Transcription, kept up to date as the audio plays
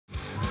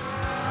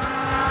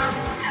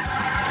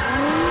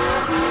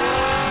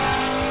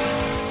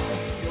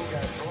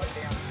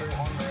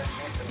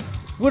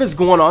What is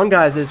going on,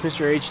 guys? It's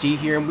MrAeroHD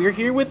here, and we're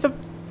here with a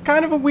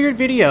kind of a weird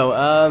video.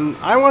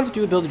 I wanted to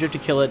do a build a drift to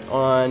kill it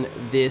on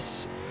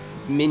this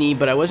Mini,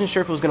 but I wasn't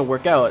sure if it was going to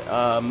work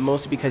out,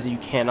 mostly because you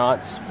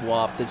cannot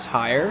swap the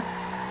tire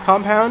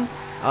compound.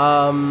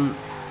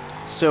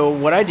 So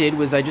what I did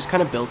was I just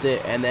kind of built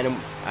it, and then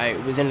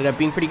ended up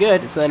being pretty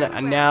good. So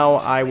then now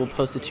I will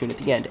post the tune at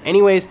the end.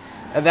 Anyways,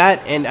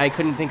 that, and I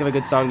couldn't think of a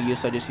good song to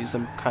use, so I just used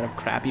some kind of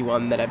crappy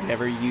one that I've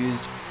never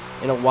used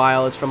in a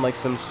while. It's from like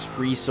some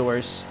free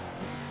source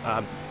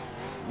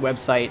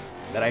website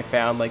that I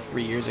found like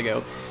 3 years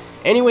ago.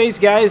 Anyways,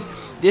 guys,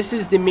 this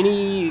is the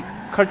Mini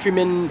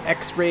Countryman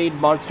X-Raid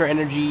Monster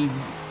Energy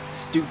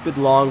stupid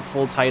long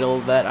full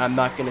title that I'm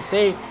not going to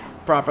say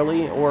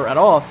properly or at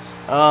all.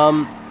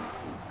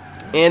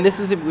 And this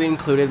is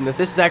included, and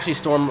this is actually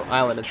Storm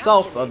Island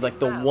itself, of like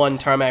the one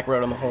tarmac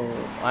road on the whole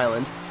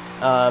island.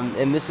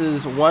 And this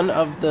is one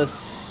of the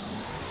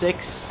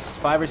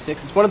 5 or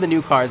 6, it's one of the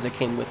new cars that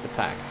came with the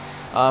pack.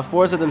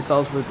 Forza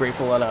themselves were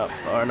grateful enough,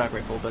 or not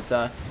grateful,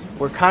 but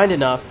were kind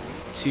enough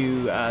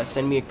to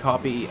send me a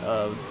copy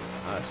of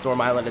Storm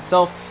Island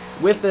itself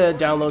with the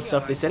download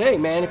stuff. They said, hey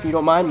man, if you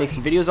don't mind, make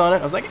some videos on it.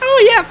 I was like,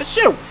 oh yeah, for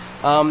sure.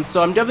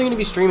 So I'm definitely going to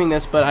be streaming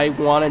this, but I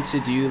wanted to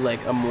do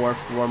like a more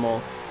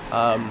formal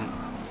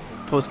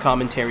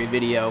post-commentary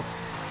video.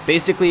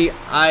 Basically,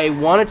 I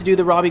wanted to do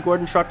the Robbie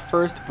Gordon truck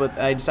first, but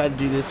I decided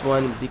to do this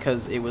one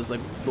because it was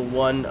like the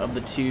one of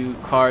the two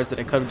cars that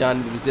I could have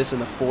done. It was this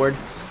and the Ford.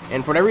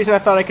 And for whatever reason, I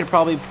thought I could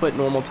probably put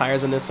normal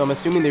tires on this, so I'm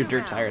assuming they're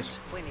dirt tires.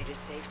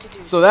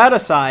 So that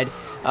aside,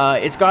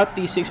 it's got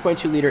the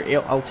 6.2 liter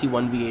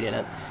LT1 V8 in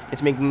it.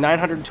 It's making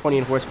 920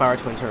 horsepower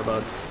twin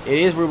turbo. It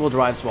is rear wheel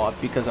drive swap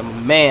because I'm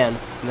a man,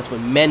 and that's what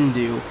men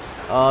do.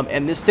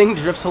 And this thing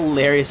drifts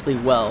hilariously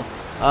well.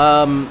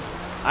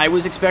 I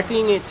was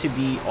expecting it to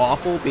be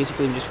awful,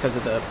 basically just because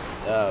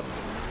of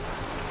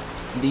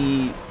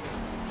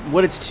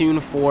what it's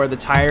tuned for, the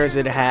tires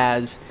it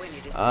has,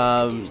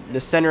 the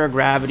center of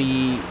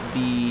gravity,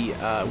 the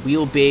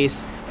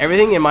wheelbase.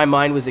 Everything in my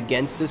mind was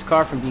against this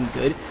car from being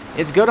good.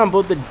 It's good on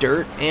both the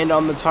dirt and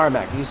on the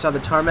tarmac. You saw the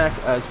tarmac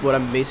is what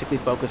I'm basically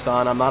focused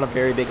on. I'm not a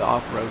very big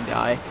off-road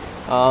guy.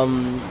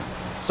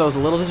 So I was a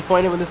little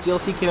disappointed when this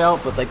DLC came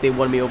out, but like they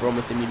won me over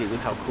almost immediately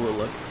with how cool it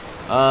looked.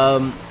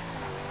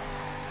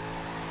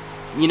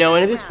 You know,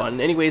 and it is fun.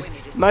 Anyways,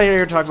 I'm not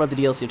here to talk about the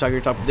DLC. I'm talking here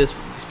to talk about this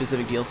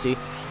specific DLC.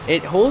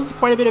 It holds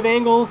quite a bit of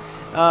angle.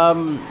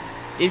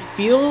 It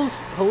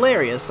feels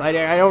hilarious. I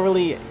don't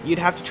really. You'd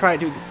have to try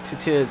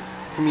it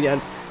for me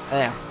to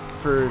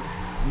for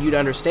you to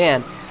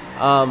understand.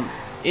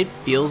 It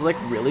feels like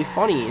really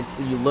funny.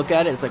 You look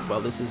at it, it's like, well,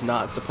 this is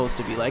not supposed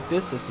to be like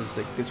this. This is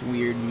like this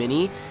weird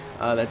Mini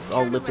that's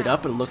all lifted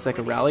up and looks like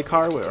a rally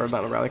car, or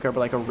not a rally car,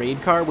 but like a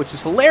raid car, which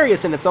is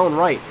hilarious in its own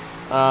right.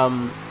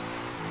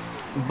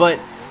 But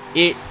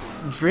it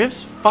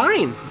drifts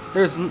fine.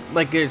 There's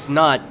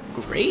not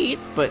great,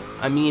 but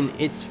I mean,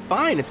 it's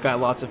fine. It's got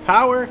lots of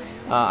power.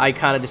 I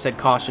kind of just said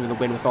caution to the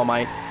wind with all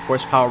my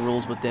horsepower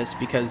rules with this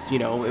because, you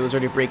know, it was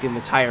already breaking the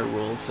tire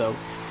rules, so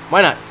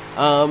why not?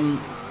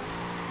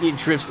 It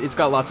drifts. It's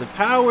got lots of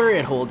power.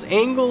 It holds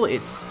angle.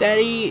 It's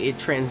steady. It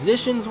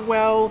transitions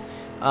well.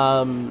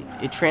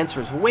 It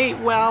transfers weight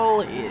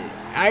well.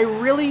 I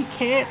really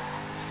can't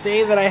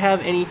say that I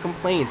have any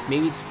complaints.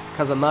 Maybe it's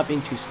because I'm not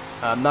being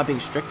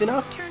strict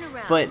enough,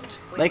 but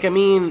like, I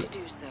mean,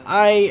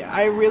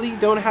 I really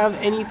don't have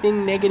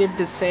anything negative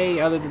to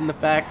say other than the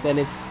fact that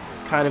it's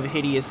kind of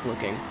hideous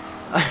looking.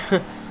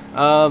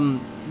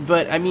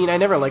 But I mean, I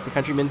never liked the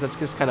Countrymans. That's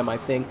just kind of my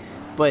thing.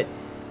 But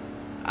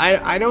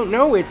I don't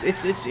know.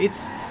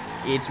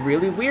 It's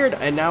really weird,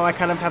 and now I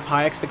kind of have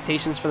high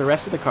expectations for the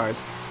rest of the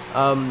cars.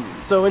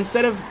 So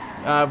instead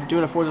of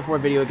doing a Forza 4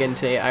 video again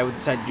today, I would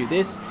decide to do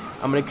this.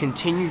 I'm going to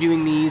continue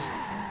doing these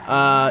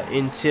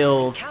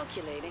until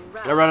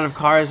I run out of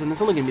cars, and there's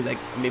only going to be like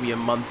maybe a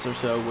month or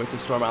so worth of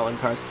Storm Island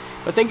cars.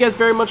 But thank you guys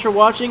very much for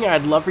watching.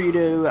 I'd love for you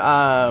to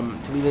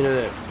leave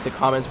in the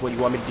comments what you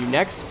want me to do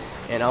next,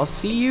 and I'll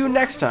see you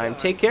next time.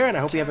 Take care, and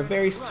I hope you have a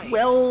very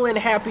swell and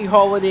happy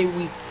holiday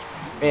week.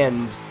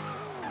 And